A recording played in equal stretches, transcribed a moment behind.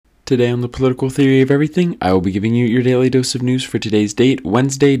Today on the Political Theory of Everything, I will be giving you your daily dose of news for today's date,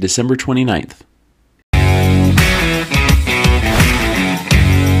 Wednesday, December 29th.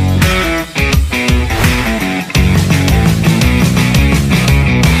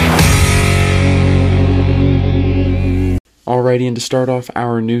 Alrighty, and to start off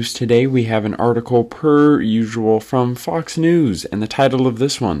our news today, we have an article per usual from Fox News, and the title of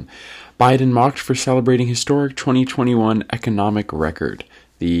this one, Biden mocked for celebrating historic 2021 economic record.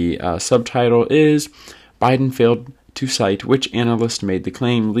 The subtitle is, Biden failed to cite which analyst made the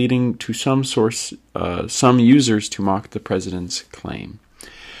claim, leading to some users to mock the president's claim.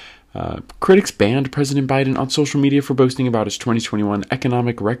 Critics banned President Biden on social media for boasting about his 2021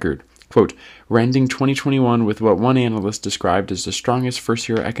 economic record. Quote, we're ending 2021 with what one analyst described as the strongest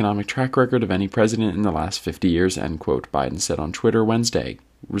first-year economic track record of any president in the last 50 years, end quote, Biden said on Twitter Wednesday.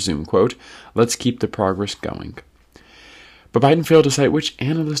 Resume quote, let's keep the progress going. But Biden failed to cite which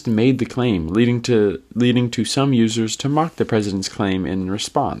analyst made the claim, leading to some users to mock the president's claim in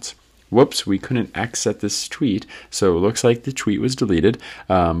response. Whoops, we couldn't access this tweet, so it looks like the tweet was deleted,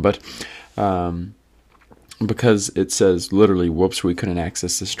 because it says literally, whoops, we couldn't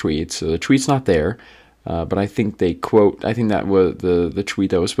access this tweet, so the tweet's not there, but I think that was the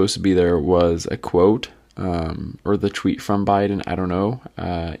tweet that was supposed to be there was a quote, or the tweet from Biden, I don't know,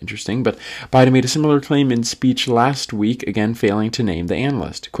 interesting, but Biden made a similar claim in speech last week, again failing to name the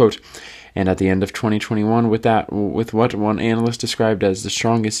analyst, quote, and at the end of 2021, with what one analyst described as the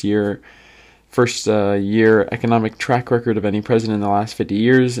strongest first year economic track record of any president in the last 50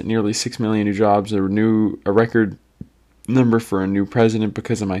 years, nearly 6 million new jobs, a record number for a new president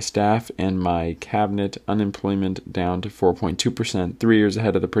because of my staff and my cabinet, unemployment down to 4.2%, 3 years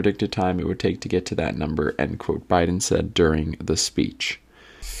ahead of the predicted time it would take to get to that number, end quote, Biden said during the speech.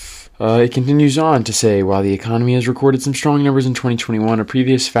 It continues on to say, while the economy has recorded some strong numbers in 2021, a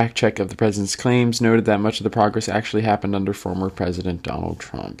previous fact check of the president's claims noted that much of the progress actually happened under former President Donald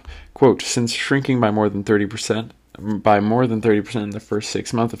Trump. Quote, since shrinking by more than 30% in the first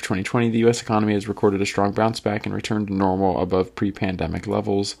 6 months of 2020, the U.S. economy has recorded a strong bounce back and returned to normal above pre-pandemic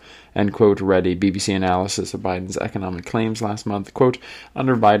levels, end quote, read a BBC analysis of Biden's economic claims last month. Quote,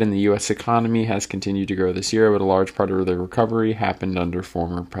 under Biden, the U.S. economy has continued to grow this year, but a large part of the recovery happened under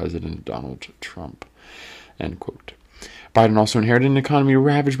former President Donald Trump, end quote. Biden also inherited an economy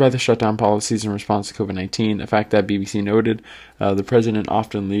ravaged by the shutdown policies in response to COVID-19, a fact that BBC noted the president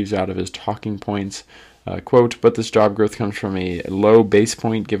often leaves out of his talking points. Quote, but this job growth comes from a low base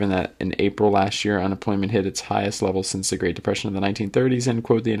point given that in April last year, unemployment hit its highest level since the Great Depression of the 1930s, end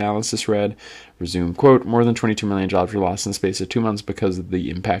quote, the analysis read. Resume, quote, more than 22 million jobs were lost in the space of 2 months because of the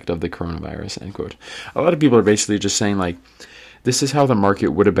impact of the coronavirus, end quote. A lot of people are basically just saying, like, this is how the market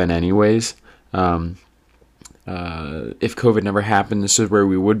would have been anyways. If COVID never happened, this is where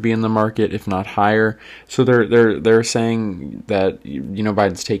we would be in the market, if not higher. So they're saying that, you know,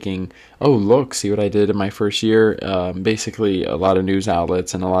 Biden's taking, oh, look, see what I did in my first year. Basically, a lot of news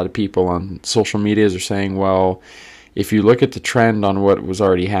outlets and a lot of people on social medias are saying, well, if you look at the trend on what was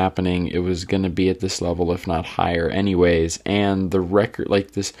already happening, it was going to be at this level, if not higher anyways. And the record,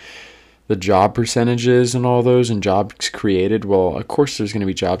 like this, the job percentages and all those and jobs created, well, of course there's going to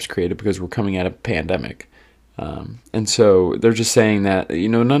be jobs created because we're coming out of a pandemic. And so they're just saying that, you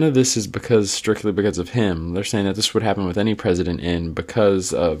know, none of this is strictly because of him. They're saying that this would happen with any president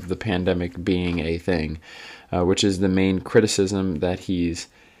because of the pandemic being a thing, which is the main criticism that he's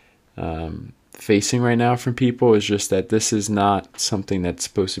facing right now from people, is just that this is not something that's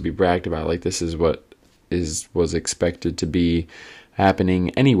supposed to be bragged about. Like, this is what was expected to be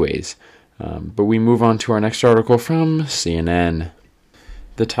happening anyways. But we move on to our next article from CNN.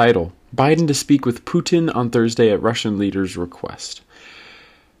 The title, Biden to speak with Putin on Thursday at Russian leader's request.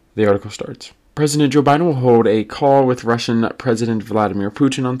 The article starts. President Joe Biden will hold a call with Russian President Vladimir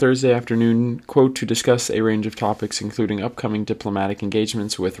Putin on Thursday afternoon, quote, to discuss a range of topics, including upcoming diplomatic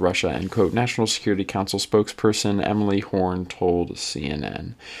engagements with Russia, end quote, National Security Council spokesperson Emily Horne told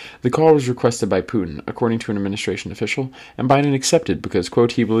CNN. The call was requested by Putin, according to an administration official, and Biden accepted because,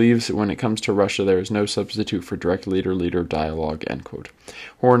 quote, he believes when it comes to Russia there is no substitute for direct leader-leader dialogue, end quote.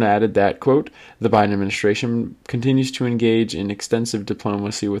 Horne added that, quote, the Biden administration continues to engage in extensive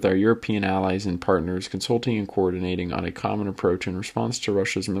diplomacy with our European allies and partners, consulting and coordinating on a common approach in response to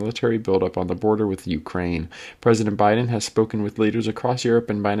Russia's military buildup on the border with Ukraine. President Biden has spoken with leaders across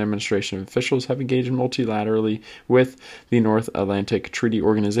Europe, and Biden administration officials have engaged multilaterally with the North Atlantic Treaty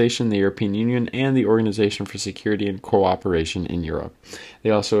Organization, the European Union, and the Organization for Security and Cooperation in Europe.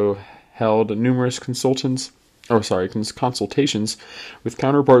 They also held numerous consultations with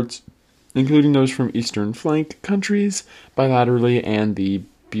counterparts, including those from Eastern Flank countries, bilaterally, and the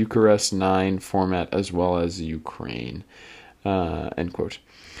Bucharest 9 format as well as Ukraine, end quote.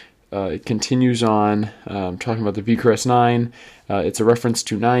 It continues on, talking about the Bucharest 9. It's a reference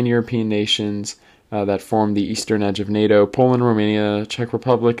to 9 European nations that form the eastern edge of NATO: Poland, Romania, Czech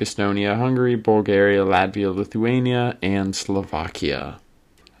Republic, Estonia, Hungary, Bulgaria, Latvia, Lithuania, and Slovakia.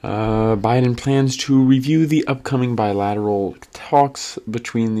 Biden plans to review the upcoming bilateral talks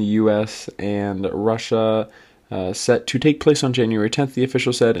between the U.S. and Russia, set to take place on January 10th, the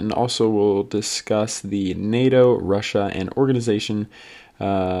official said, and also will discuss the NATO, Russia, and Organization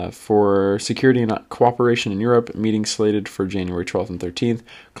for Security and Cooperation in Europe, meeting slated for January 12th and 13th.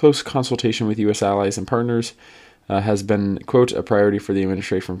 Close consultation with U.S. allies and partners has been, quote, a priority for the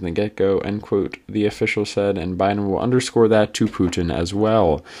administration from the get-go, end quote, the official said, and Biden will underscore that to Putin as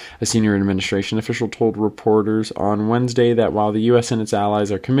well. A senior administration official told reporters on Wednesday that while the U.S. and its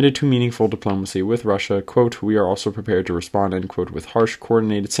allies are committed to meaningful diplomacy with Russia, quote, we are also prepared to respond, end quote, with harsh,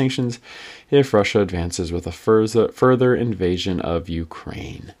 coordinated sanctions if Russia advances with a further invasion of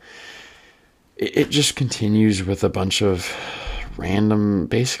Ukraine. It just continues with a bunch of random,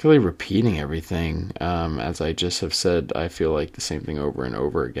 basically repeating everything. As I just have said, I feel like the same thing over and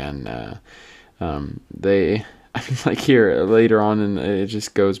over again. Here, later on, and it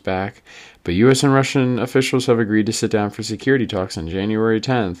just goes back. But U.S. and Russian officials have agreed to sit down for security talks on January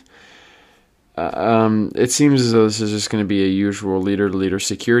 10th. It seems as though this is just going to be a usual leader-to-leader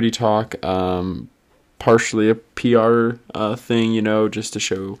security talk. Partially a PR thing, just to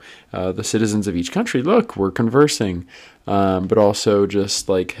show the citizens of each country, look, we're conversing. But also just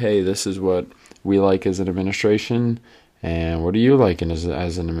like, hey, this is what we like as an administration, and what do you like as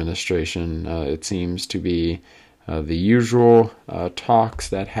an administration? It seems to be the usual talks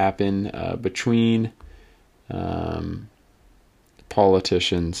that happen between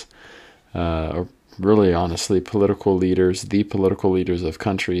politicians, or really, honestly, the political leaders of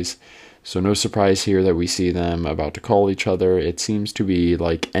countries. So no surprise here that we see them about to call each other. It seems to be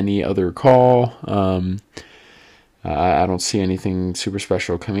like any other call. I don't see anything super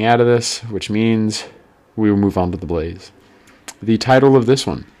special coming out of this, which means we will move on to the blaze. The title of this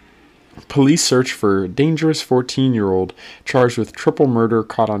one: Police search for dangerous 14-year-old charged with triple murder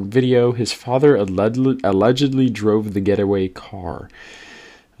caught on video. His father allegedly drove the getaway car.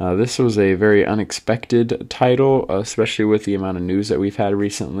 This was a very unexpected title, especially with the amount of news that we've had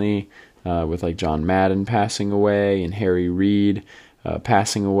recently, with like John Madden passing away and Harry Reid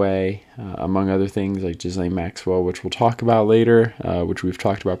passing away, among other things, like Ghislaine Maxwell, which we'll talk about later, which we've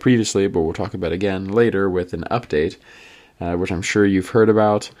talked about previously, but we'll talk about again later with an update, which I'm sure you've heard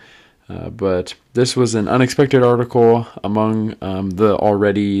about. But this was an unexpected article among the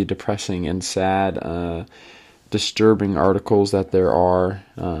already depressing and sad, disturbing articles that there are.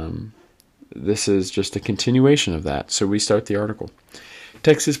 This is just a continuation of that. So we start the article.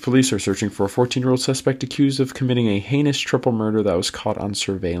 Texas police are searching for a 14-year-old suspect accused of committing a heinous triple murder that was caught on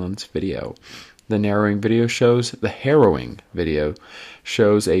surveillance video. The harrowing video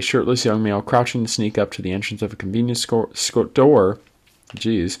shows a shirtless young male crouching to sneak up to the entrance of a convenience store,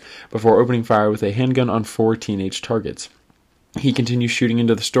 before opening fire with a handgun on 4 teenage targets. He continues shooting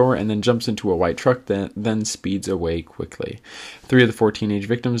into the store and then jumps into a white truck, then speeds away quickly. 3 of the 4 teenage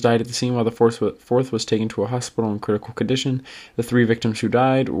victims died at the scene, while the fourth was taken to a hospital in critical condition. The 3 victims who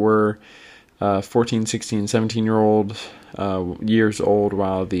died were 14, 16, 17 years old,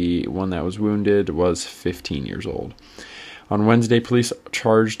 while the one that was wounded was 15 years old. On Wednesday, police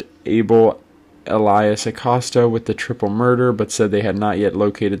charged Abel Elias Acosta with the triple murder, but said they had not yet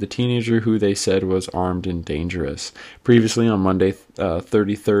located the teenager, who they said was armed and dangerous. Previously on Monday,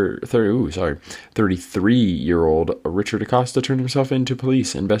 33-year-old Richard Acosta turned himself in to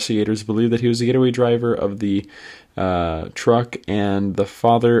police. Investigators believe that he was the getaway driver of the truck and the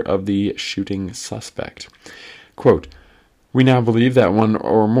father of the shooting suspect. Quote, we now believe that one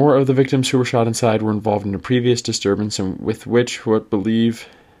or more of the victims who were shot inside were involved in a previous disturbance, and with which what believe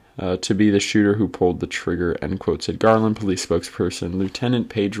to be the shooter who pulled the trigger, end quote, said Garland police spokesperson Lieutenant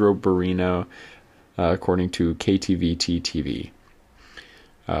Pedro Barrino, according to KTVT-TV.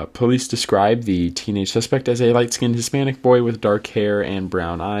 Police described the teenage suspect as a light-skinned Hispanic boy with dark hair and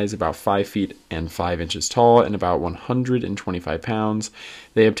brown eyes, about 5 feet and 5 inches tall, and about 125 pounds.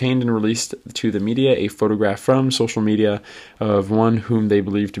 They obtained and released to the media a photograph from social media of one whom they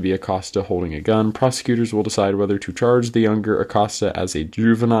believe to be Acosta holding a gun. Prosecutors will decide whether to charge the younger Acosta as a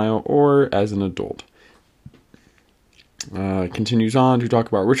juvenile or as an adult. Continues on to talk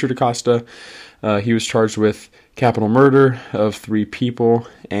about Richard Acosta. He was charged with capital murder of 3 people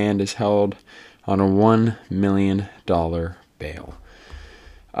and is held on a $1 million bail.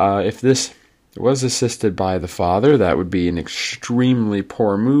 If this It was assisted by the father. That would be an extremely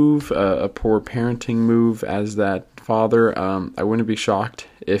poor move, a poor parenting move as that father. I wouldn't be shocked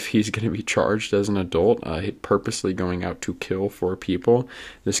if he's going to be charged as an adult, purposely going out to kill 4 people.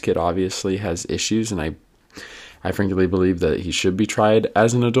 This kid obviously has issues, and I frankly believe that he should be tried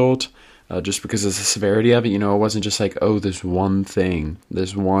as an adult, just because of the severity of it. It wasn't just like, oh, this one thing,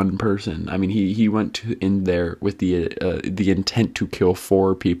 this one person. I mean, he went in there with the intent to kill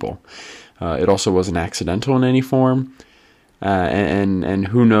 4 people. It also wasn't accidental in any form, and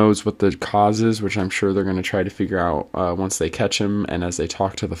who knows what the cause is, which I'm sure they're going to try to figure out once they catch him and as they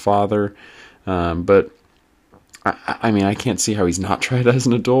talk to the father. But I mean, I can't see how he's not tried as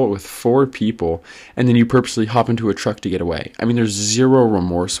an adult with 4 people, and then you purposely hop into a truck to get away. I mean, there's zero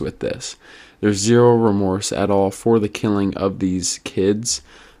remorse with this. There's zero remorse at all for the killing of these kids,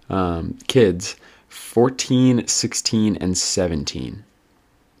 14, 16, and 17.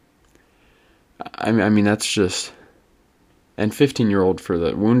 I mean, that's just... And 15-year-old for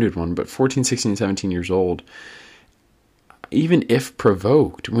the wounded one, but 14, 16, 17 years old. Even if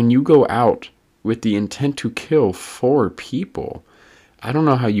provoked, when you go out with the intent to kill 4 people, I don't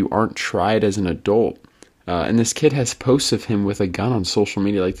know how you aren't tried as an adult. And this kid has posts of him with a gun on social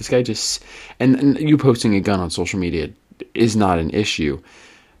media. Like, this guy just... And you posting a gun on social media is not an issue.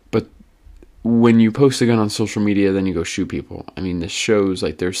 But when you post a gun on social media, then you go shoot people. I mean, this shows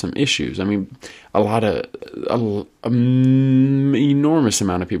like there's some issues. I mean, enormous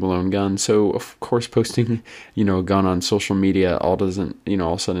amount of people own guns. So of course, posting, a gun on social media all of a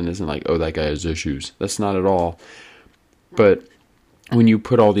sudden isn't like, oh, that guy has issues. That's not at all. But when you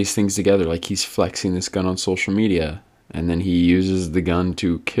put all these things together, like he's flexing this gun on social media, and then he uses the gun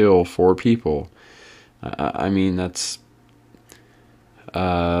to kill 4 people. I mean, that's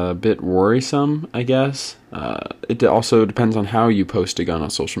a bit worrisome, I guess. It also depends on how you post a gun on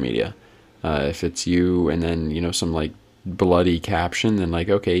social media. If it's you and then, some like bloody caption, then like,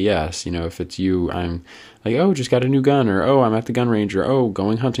 okay, yes. If it's you, I'm like, oh, just got a new gun, or oh, I'm at the gun range, or oh,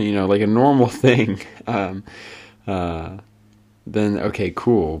 going hunting, like a normal thing. Then okay,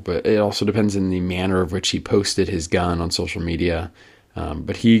 cool. But it also depends on the manner of which he posted his gun on social media.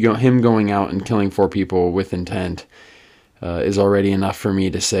 But him going out and killing 4 people with intent is already enough for me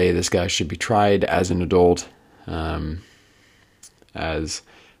to say this guy should be tried as an adult, as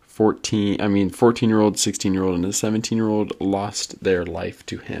 14-year-old, 16-year-old, and a 17-year-old lost their life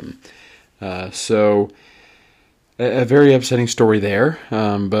to him. So a very upsetting story there,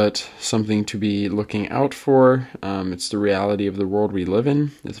 but something to be looking out for. It's the reality of the world we live in.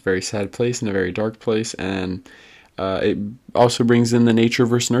 It's a very sad place and a very dark place, and it also brings in the nature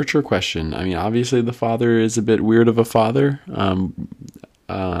versus nurture question. I mean, obviously the father is a bit weird of a father.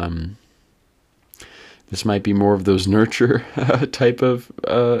 This might be more of those nurture type of,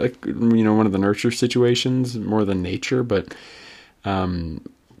 one of the nurture situations more than nature. But, what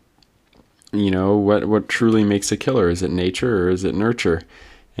truly makes a killer? Is it nature or is it nurture?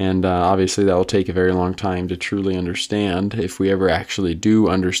 And obviously that will take a very long time to truly understand, if we ever actually do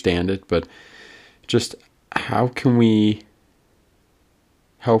understand it. But just... how can we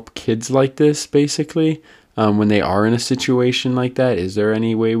help kids like this, basically, when they are in a situation like that? Is there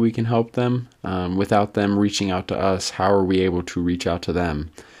any way we can help them without them reaching out to us? How are we able to reach out to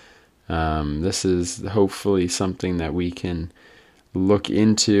them? This is hopefully something that we can look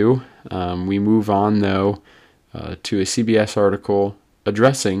into. We move on, though, to a CBS article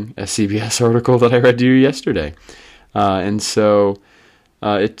addressing a CBS article that I read to you yesterday. And so...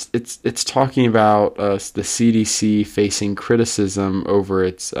 It's talking about the CDC facing criticism over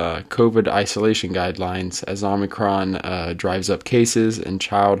its COVID isolation guidelines as Omicron drives up cases and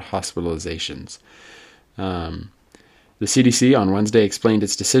child hospitalizations. The CDC on Wednesday explained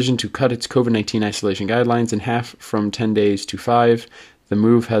its decision to cut its COVID-19 isolation guidelines in half from 10 days to 5. The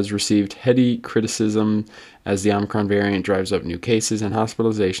move has received heady criticism as the Omicron variant drives up new cases and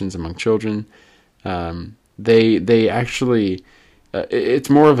hospitalizations among children. They actually... it's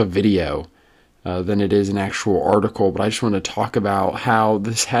more of a video than it is an actual article, but I just want to talk about how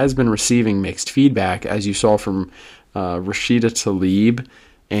this has been receiving mixed feedback, as you saw from Rashida Tlaib,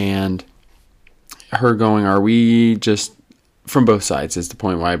 and her going, are we just, from both sides is the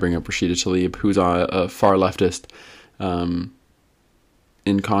point why I bring up Rashida Tlaib, who's a far leftist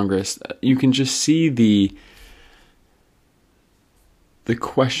in Congress. You can just see the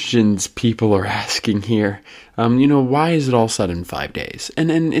questions people are asking here. Why is it all sudden 5 days?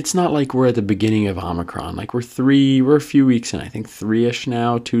 And it's not like we're at the beginning of Omicron. Like we're a few weeks in, I think 3-ish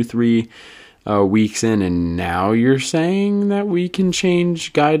now, 2-3 weeks in, and now you're saying that we can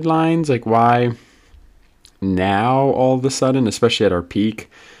change guidelines? Like why now all of a sudden, especially at our peak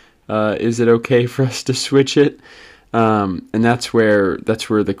Is it okay for us to switch it? And that's where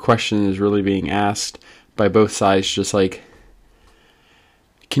the question is really being asked by both sides. Just like,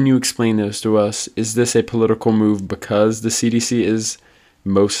 can you explain this to us? Is this a political move because the CDC is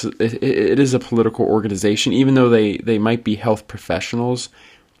it is a political organization, even though they might be health professionals.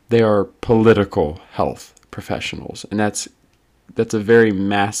 They are political health professionals, and that's a very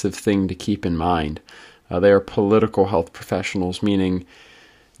massive thing to keep in mind. They are political health professionals, meaning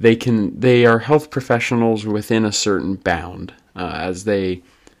they are health professionals within a certain bound, as they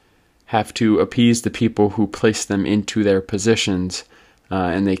have to appease the people who place them into their positions,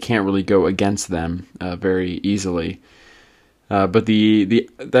 and they can't really go against them very easily. But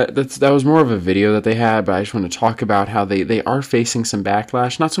that was more of a video that they had, but I just want to talk about how they are facing some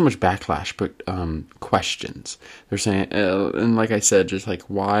backlash. Not so much backlash, but questions. They're saying, and like I said, just like,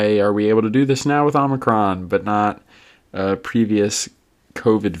 why are we able to do this now with Omicron, but not previous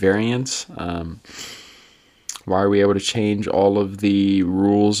COVID variants? Why are we able to change all of the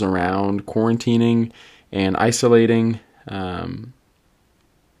rules around quarantining and isolating? The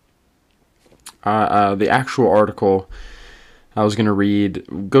actual article I was going to read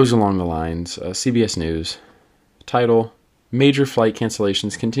goes along the lines, CBS News, title, Major Flight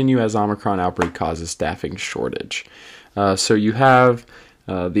Cancellations Continue as Omicron Outbreak Causes Staffing Shortage. So you have,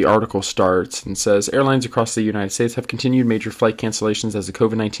 the article starts and says, airlines across the United States have continued major flight cancellations as the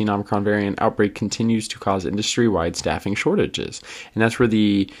COVID-19 Omicron variant outbreak continues to cause industry-wide staffing shortages. And that's where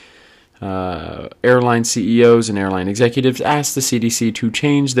the airline CEOs and airline executives asked the CDC to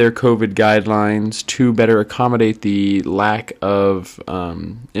change their COVID guidelines to better accommodate the lack of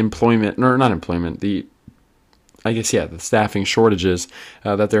the staffing shortages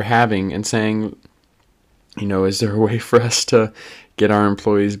that they're having, and saying, is there a way for us to get our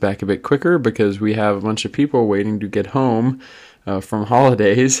employees back a bit quicker, because we have a bunch of people waiting to get home from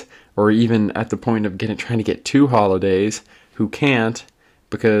holidays, or even at the point of trying to get to holidays, who can't,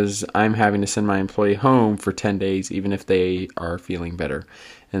 because I'm having to send my employee home for 10 days, even if they are feeling better.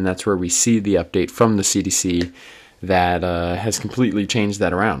 And that's where we see the update from the CDC that has completely changed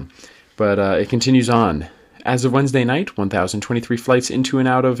that around. But it continues on. As of Wednesday night, 1,023 flights into and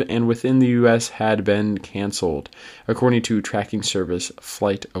out of and within the U.S. had been canceled, according to tracking service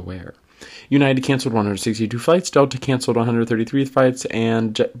FlightAware. United canceled 162 flights, Delta canceled 133 flights,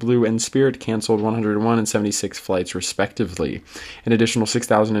 and JetBlue and Spirit canceled 101 and 76 flights, respectively. An additional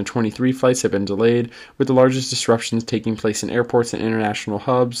 6,023 flights have been delayed, with the largest disruptions taking place in airports and international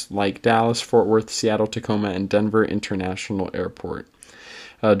hubs like Dallas, Fort Worth, Seattle, Tacoma, and Denver International Airport.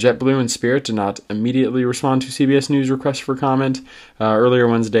 JetBlue and Spirit did not immediately respond to CBS News' request for comment. Earlier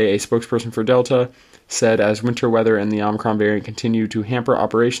Wednesday, a spokesperson for Delta said as winter weather and the Omicron variant continue to hamper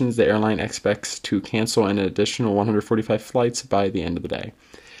operations, the airline expects to cancel an additional 145 flights by the end of the day.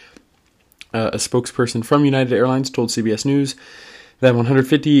 A spokesperson from United Airlines told CBS News that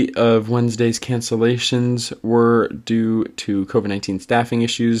 150 of Wednesday's cancellations were due to COVID-19 staffing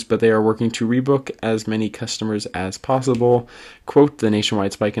issues, but they are working to rebook as many customers as possible. Quote, the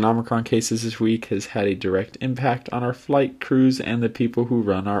nationwide spike in Omicron cases this week has had a direct impact on our flight crews and the people who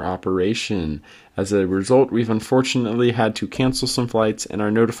run our operation. As a result, we've unfortunately had to cancel some flights and are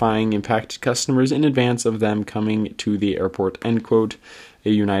notifying impacted customers in advance of them coming to the airport, end quote,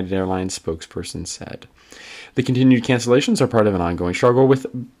 a United Airlines spokesperson said. The continued cancellations are part of an ongoing struggle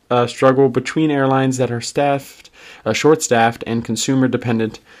between airlines that are short-staffed and consumers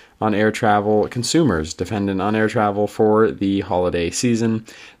dependent on air travel for the holiday season.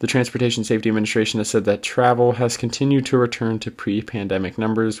 The Transportation Safety Administration has said that travel has continued to return to pre-pandemic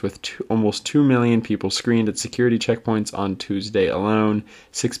numbers, with almost 2 million people screened at security checkpoints on Tuesday alone.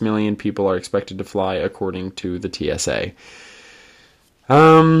 6 million people are expected to fly, according to the TSA.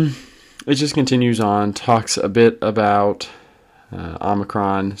 It just continues on, talks a bit about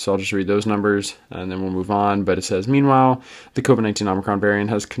Omicron, so I'll just read those numbers and then we'll move on. But it says, meanwhile, the COVID-19 Omicron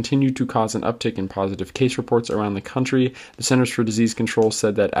variant has continued to cause an uptick in positive case reports around the country. The Centers for Disease Control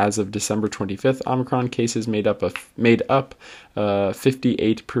said that as of December 25th, Omicron cases made up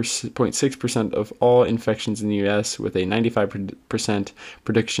 58.6% of all infections in the U.S., with a 95%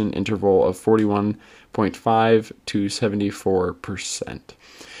 prediction interval of 41.5 to 74%.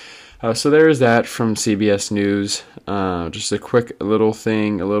 So there is that from CBS News. Just a quick little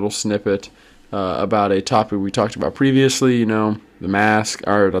snippet about a topic we talked about previously, the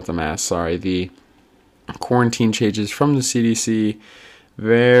quarantine changes from the CDC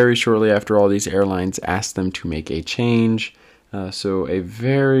very shortly after all these airlines asked them to make a change. So a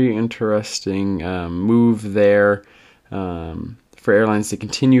very interesting move there for airlines to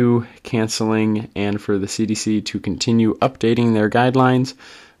continue canceling and for the CDC to continue updating their guidelines.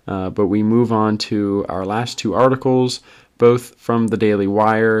 But we move on to our last two articles, both from the Daily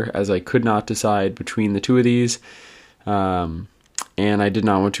Wire, as I could not decide between the two of these. And I did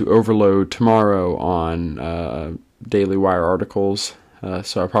not want to overload tomorrow on Daily Wire articles.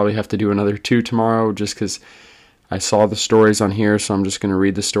 So I'll probably have to do another two tomorrow just because I saw the stories on here, so I'm just going to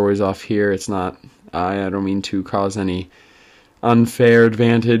read the stories off here. It's not, I don't mean to cause any unfair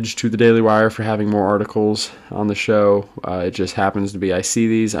advantage to the Daily Wire for having more articles on the show. It just happens to be, I see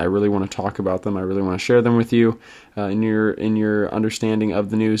these, I really want to talk about them, I really want to share them with you in your understanding of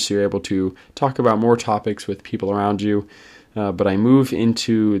the news, so you're able to talk about more topics with people around you. But I move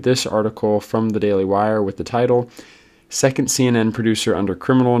into this article from the Daily Wire with the title, Second CNN Producer Under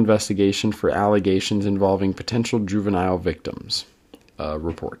Criminal Investigation for Allegations Involving Potential Juvenile Victims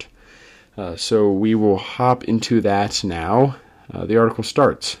report. So we will hop into that now. The article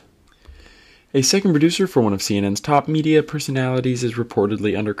starts. A second producer for one of CNN's top media personalities is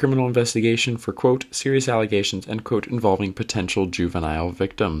reportedly under criminal investigation for, quote, serious allegations, end quote, involving potential juvenile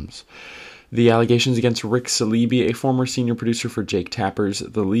victims. The allegations against Rick Salibi, a former senior producer for Jake Tapper's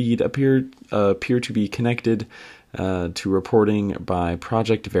The Lead, appear to be connected to reporting by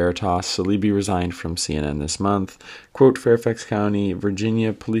Project Veritas. Salibi resigned from CNN this month. Quote, Fairfax County,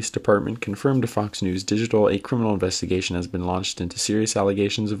 Virginia Police Department confirmed to Fox News Digital a criminal investigation has been launched into serious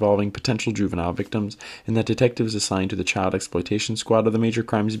allegations involving potential juvenile victims, and that detectives assigned to the Child Exploitation Squad of the Major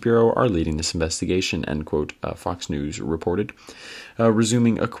Crimes Bureau are leading this investigation, end quote, Fox News reported.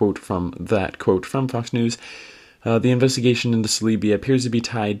 Resuming a quote from Fox News, the investigation into Salibi appears to be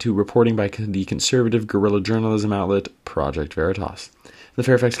tied to reporting by the conservative guerrilla journalism outlet Project Veritas. The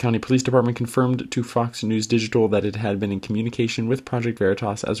Fairfax County Police Department confirmed to Fox News Digital that it had been in communication with Project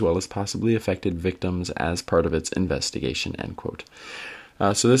Veritas as well as possibly affected victims as part of its investigation, end quote.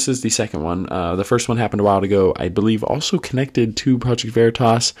 So this is the second one. The first one happened a while ago, I believe also connected to Project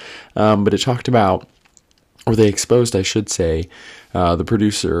Veritas, but it talked about, or they exposed, I should say, the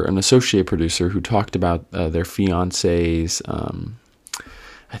producer, an associate producer, who talked about their fiance's,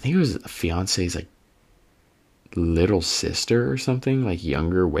 I think it was a fiance's, like, little sister or something, like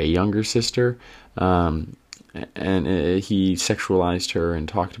way younger sister, and he sexualized her and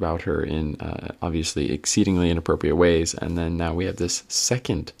talked about her in, obviously, exceedingly inappropriate ways, and then now we have this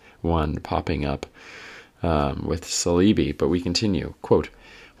second one popping up with Salibi, but we continue. Quote,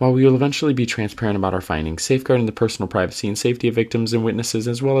 while we will eventually be transparent about our findings, safeguarding the personal privacy and safety of victims and witnesses,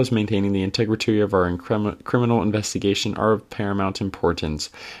 as well as maintaining the integrity of our criminal investigation, are of paramount importance.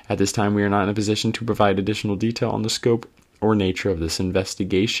 At this time, we are not in a position to provide additional detail on the scope or nature of this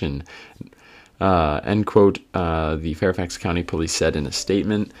investigation. End quote, the Fairfax County Police said in a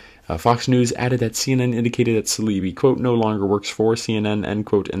statement. Fox News added that CNN indicated that Salibi, quote, no longer works for CNN, end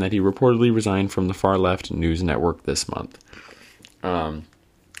quote, and that he reportedly resigned from the far-left news network this month.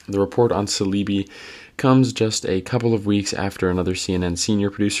 The report on Salibi comes just a couple of weeks after another CNN senior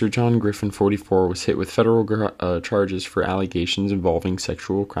producer, John Griffin, 44, was hit with federal charges for allegations involving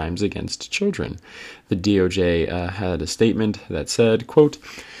sexual crimes against children. The DOJ had a statement that said, quote,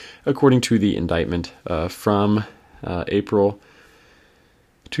 according to the indictment, from April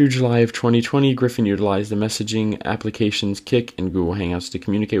to July of 2020, Griffin utilized the messaging applications Kik and Google Hangouts to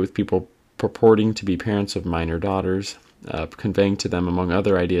communicate with people purporting to be parents of minor daughters, conveying to them, among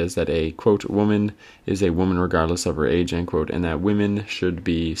other ideas, that a, quote, woman is a woman regardless of her age, end quote, and that women should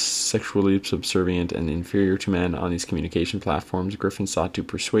be sexually subservient and inferior to men. On these communication platforms, Griffin sought to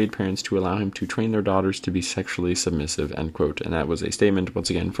persuade parents to allow him to train their daughters to be sexually submissive, end quote, and that was a statement, once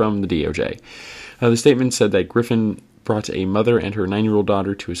again, from the DOJ. The statement said that Griffin brought a mother and her 9-year-old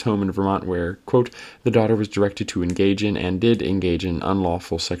daughter to his home in Vermont where, quote, the daughter was directed to engage in and did engage in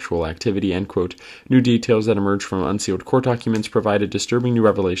unlawful sexual activity, end quote. New details that emerged from unsealed court documents provided disturbing new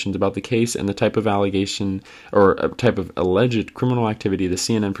revelations about the case and the type of allegation or type of alleged criminal activity the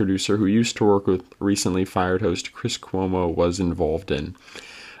CNN producer who used to work with recently fired host Chris Cuomo was involved in.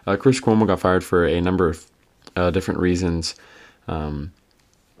 Chris Cuomo got fired for a number of different reasons,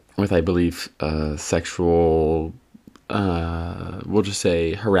 with, I believe, sexual... we'll just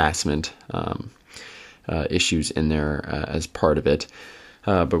say harassment issues in there as part of it.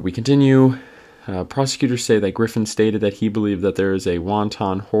 But we continue. Prosecutors say that Griffin stated that he believed that there is a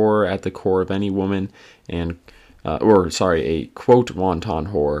wanton horror at the core of any woman, a quote, wanton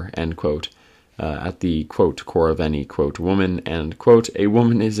horror, end quote, at the, quote, core of any, quote, woman, and, quote, a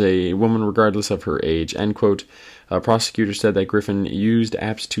woman is a woman regardless of her age, end quote. Prosecutors said that Griffin used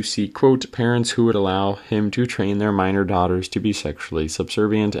apps to seek, quote, parents who would allow him to train their minor daughters to be sexually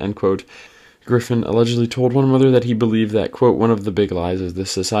subservient, end quote. Griffin allegedly told one mother that he believed that, quote, one of the big lies of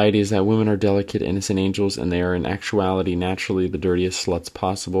this society is that women are delicate, innocent angels, and they are in actuality naturally the dirtiest sluts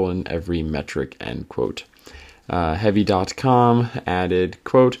possible in every metric, end quote. Heavy.com added,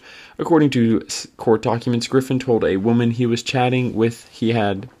 quote, according to court documents, Griffin told a woman he was chatting with he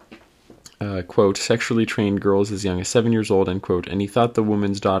had, quote, sexually trained girls as young as 7 years old, end quote, and he thought the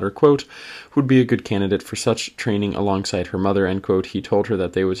woman's daughter, quote, would be a good candidate for such training alongside her mother, end quote. He told her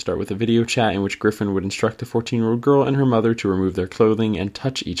that they would start with a video chat in which Griffin would instruct the 14-year-old girl and her mother to remove their clothing and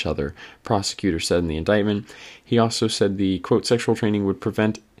touch each other, prosecutor said in the indictment. He also said the, quote, sexual training would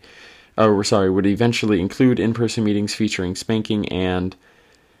would eventually include in-person meetings featuring spanking and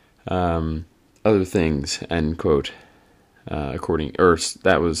other things, end quote.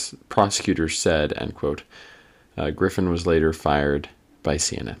 That was prosecutors said, end quote. Griffin was later fired by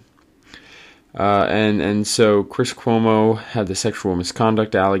CNN. And so Chris Cuomo had the sexual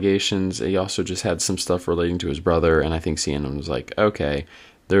misconduct allegations. He also just had some stuff relating to his brother, and I think CNN was like, okay,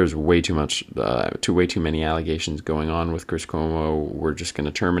 there's way too many allegations going on with Chris Cuomo. We're just going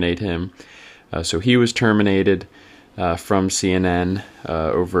to terminate him. So he was terminated from CNN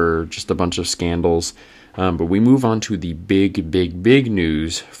over just a bunch of scandals. But we move on to the big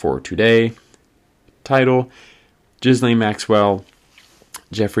news for today. Title, Ghislaine Maxwell,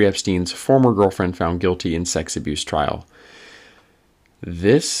 Jeffrey Epstein's former girlfriend, found guilty in sex abuse trial.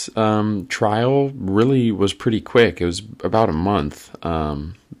 This trial really was pretty quick. It was about a month.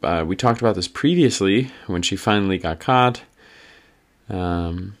 We talked about this previously when she finally got caught.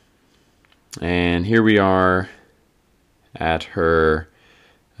 And here we are at her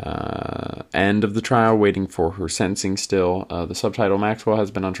end of the trial, waiting for her sentencing still. The subtitle, Maxwell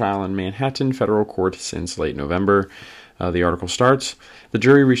has been on trial in Manhattan federal court since late November. The article starts, the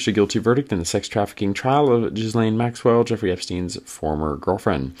jury reached a guilty verdict in the sex trafficking trial of Ghislaine Maxwell, Jeffrey Epstein's former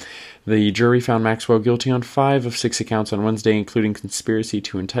girlfriend. The jury found Maxwell guilty on 5 of 6 accounts on Wednesday, including conspiracy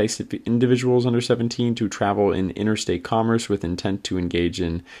to entice individuals under 17 to travel in interstate commerce with intent to engage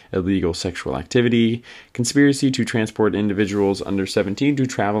in illegal sexual activity, conspiracy to transport individuals under 17 to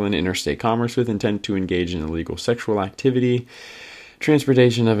travel in interstate commerce with intent to engage in illegal sexual activity,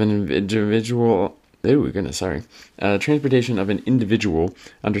 transportation of an individual under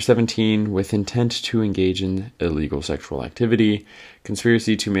 17 with intent to engage in illegal sexual activity,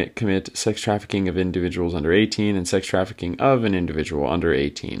 conspiracy to commit sex trafficking of individuals under 18, and sex trafficking of an individual under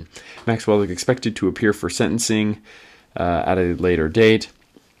 18. Maxwell is expected to appear for sentencing at a later date.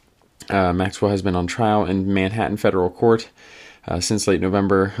 Maxwell has been on trial in Manhattan federal court since late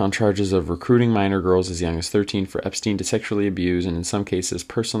November on charges of recruiting minor girls as young as 13 for Epstein to sexually abuse and in some cases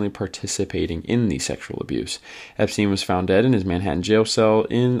personally participating in the sexual abuse. Epstein was found dead in his Manhattan jail cell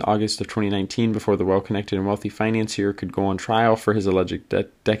in August of 2019 before the well-connected and wealthy financier could go on trial for his alleged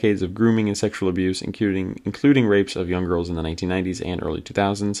decades of grooming and sexual abuse, including rapes of young girls in the 1990s and early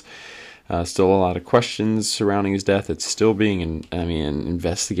 2000s. Still a lot of questions surrounding his death. It's still being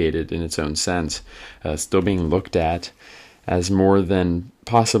investigated in its own sense, still being looked at as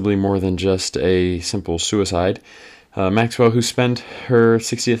possibly more than just a simple suicide. Maxwell, who spent her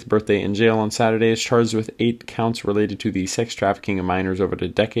 60th birthday in jail on Saturday, is charged with 8 counts related to the sex trafficking of minors over a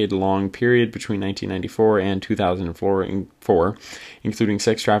decade-long period between 1994 and 2004, including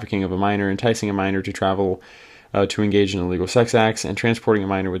sex trafficking of a minor, enticing a minor to travel to engage in illegal sex acts, and transporting a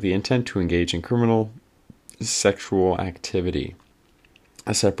minor with the intent to engage in criminal sexual activity.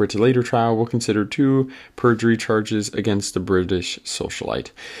 A separate later trial will consider 2 perjury charges against the British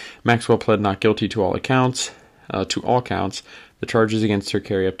socialite. Maxwell pled not guilty to all counts. The charges against her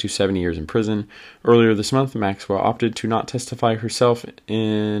carry up to 7 years in prison. Earlier this month, Maxwell opted to not testify herself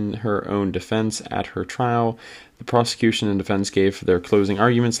in her own defense at her trial. The prosecution and defense gave their closing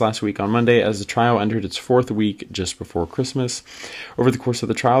arguments last week on Monday as the trial entered its 4th week just before Christmas. Over the course of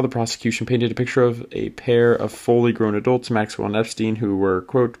the trial, the prosecution painted a picture of a pair of fully grown adults, Maxwell and Epstein, who were,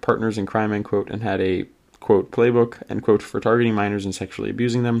 quote, partners in crime, end quote, and had a, quote, playbook, end quote, for targeting minors and sexually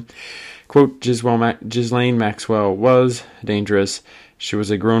abusing them. Quote, Ghislaine Maxwell was dangerous. She was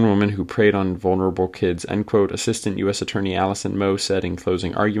a grown woman who preyed on vulnerable kids, end quote, Assistant U.S. Attorney Allison Moe said in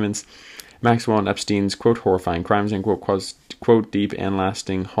closing arguments. Maxwell and Epstein's, quote, horrifying crimes, end quote, caused, quote, deep and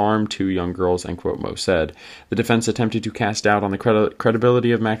lasting harm to young girls, end quote, Moe said. The defense attempted to cast doubt on the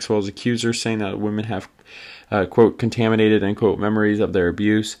credibility of Maxwell's accusers, saying that women have, quote, contaminated, end quote, memories of their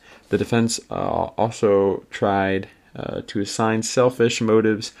abuse. The defense also tried to assign selfish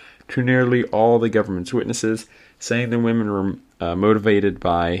motives to nearly all the government's witnesses, saying the women were motivated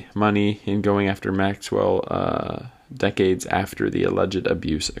by money in going after Maxwell decades after the alleged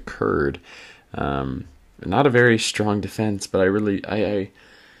abuse occurred. Not a very strong defense, but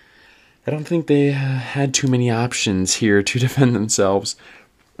I don't think they had too many options here to defend themselves,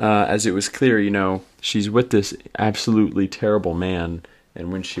 as it was clear, she's with this absolutely terrible man,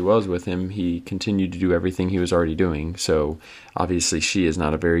 and when she was with him, he continued to do everything he was already doing. So obviously she is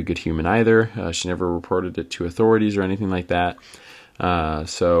not a very good human either. She never reported it to authorities or anything like that.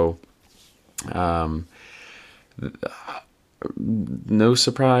 No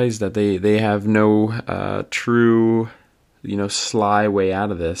surprise that they have no true, sly way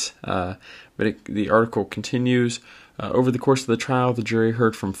out of this. But the article continues. Over the course of the trial, the jury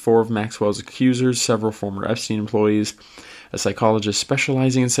heard from 4 of Maxwell's accusers, several former Epstein employees, a psychologist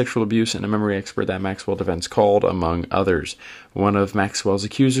specializing in sexual abuse, and a memory expert that Maxwell defense called, among others. One of Maxwell's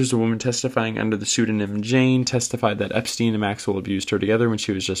accusers, a woman testifying under the pseudonym Jane, testified that Epstein and Maxwell abused her together when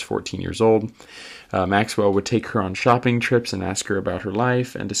she was just 14 years old. Maxwell would take her on shopping trips and ask her about her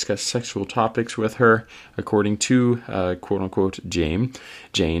life and discuss sexual topics with her, according to quote-unquote Jane.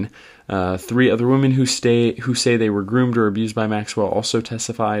 3 other women who say they were groomed or abused by Maxwell also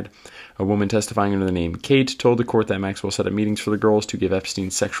testified. A woman testifying under the name Kate told the court that Maxwell set up meetings for the girls to give Epstein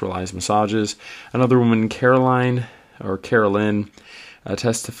sexualized massages. Another woman, Carolyn,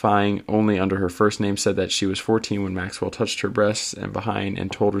 testifying only under her first name, said that she was 14 when Maxwell touched her breasts and behind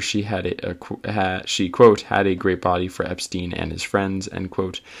and told her she she quote had a great body for Epstein and his friends, end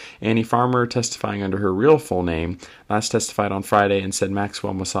quote. Annie Farmer, testifying under her real full name, last testified on Friday and said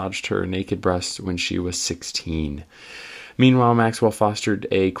Maxwell massaged her naked breasts when she was 16. Meanwhile, Maxwell fostered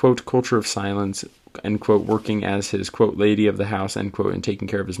a, quote, culture of silence, end quote, working as his, quote, lady of the house, end quote, and taking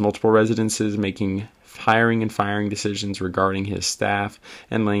care of his multiple residences, making hiring and firing decisions regarding his staff,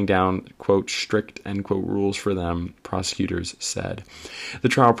 and laying down, quote, strict, end quote, rules for them, prosecutors said. The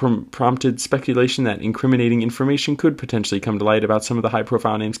trial prompted speculation that incriminating information could potentially come to light about some of the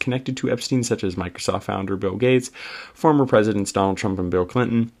high-profile names connected to Epstein, such as Microsoft founder Bill Gates, former presidents Donald Trump and Bill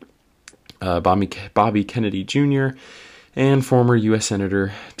Clinton, Bobby Kennedy Jr., and former U.S.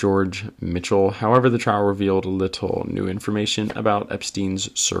 Senator George Mitchell. However, the trial revealed little new information about Epstein's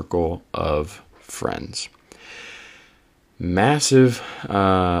circle of friends. Massive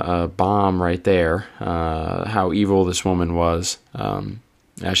bomb right there, how evil this woman was,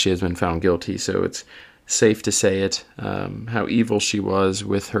 as she has been found guilty, so it's safe to say it, how evil she was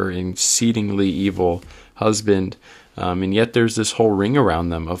with her exceedingly evil husband. And yet there's this whole ring around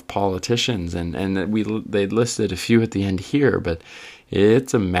them of politicians, and they listed a few at the end here, but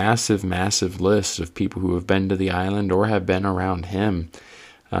it's a massive, massive list of people who have been to the island or have been around him.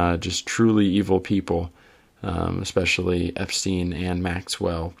 Just truly evil people, especially Epstein and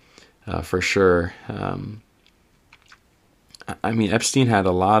Maxwell, for sure. Epstein had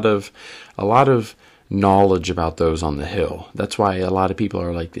a lot of knowledge about those on the Hill. That's why a lot of people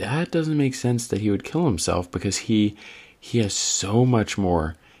are like, that doesn't make sense that he would kill himself, because he has so much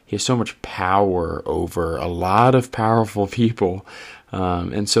more. He has so much power over a lot of powerful people.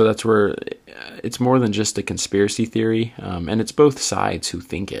 And so that's where it's more than just a conspiracy theory. And it's both sides who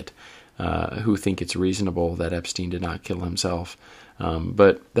think it's reasonable that Epstein did not kill himself.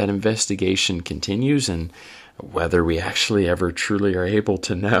 But that investigation continues, and whether we actually ever truly are able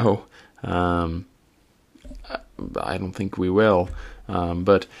to know, I don't think we will,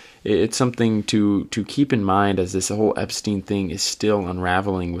 but it's something to keep in mind as this whole Epstein thing is still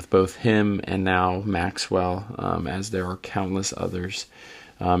unraveling with both him and now Maxwell, as there are countless others,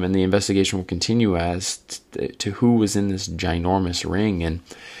 and the investigation will continue as to who was in this ginormous ring, and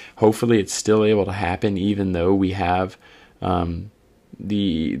hopefully it's still able to happen even though we have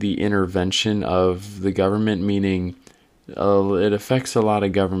the intervention of the government, meaning it affects a lot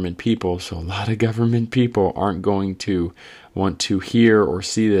of government people, so a lot of government people aren't going to want to hear or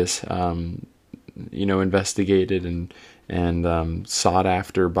see this, investigated and sought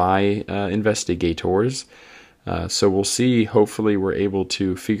after by investigators. So we'll see. Hopefully, we're able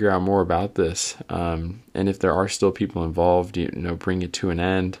to figure out more about this, and if there are still people involved, bring it to an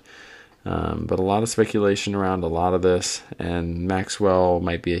end. But a lot of speculation around a lot of this, and Maxwell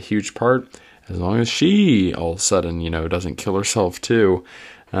might be a huge part. As long as she all of a sudden, doesn't kill herself too,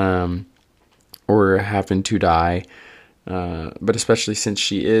 or happen to die. But especially since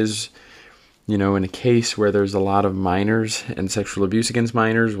she is, in a case where there's a lot of minors and sexual abuse against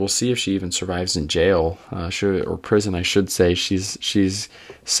minors, we'll see if she even survives in jail, or prison, I should say. She's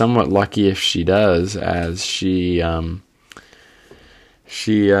somewhat lucky if she does, as she won't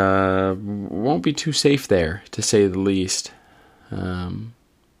be too safe there, to say the least.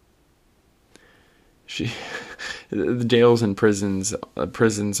 The jails and prisons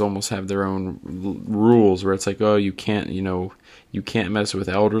almost have their own rules where it's like, oh, you can't mess with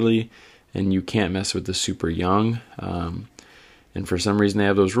elderly, and you can't mess with the super young. And for some reason they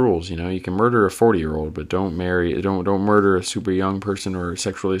have those rules. You can murder a 40-year-old, but don't murder a super young person or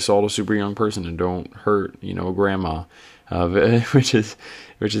sexually assault a super young person, and don't hurt, grandma, which is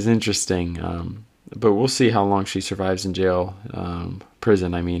interesting. But we'll see how long she survives in jail,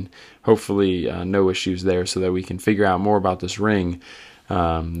 prison. I mean, hopefully no issues there, so that we can figure out more about this ring,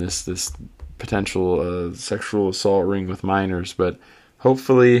 this potential sexual assault ring with minors. But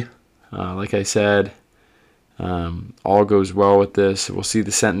hopefully, like I said, all goes well with this. We'll see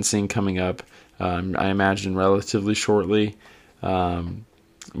the sentencing coming up, I imagine, relatively shortly.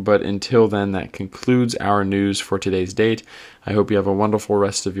 But until then, that concludes our news for today's date. I hope you have a wonderful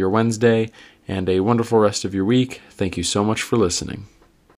rest of your Wednesday and a wonderful rest of your week. Thank you so much for listening.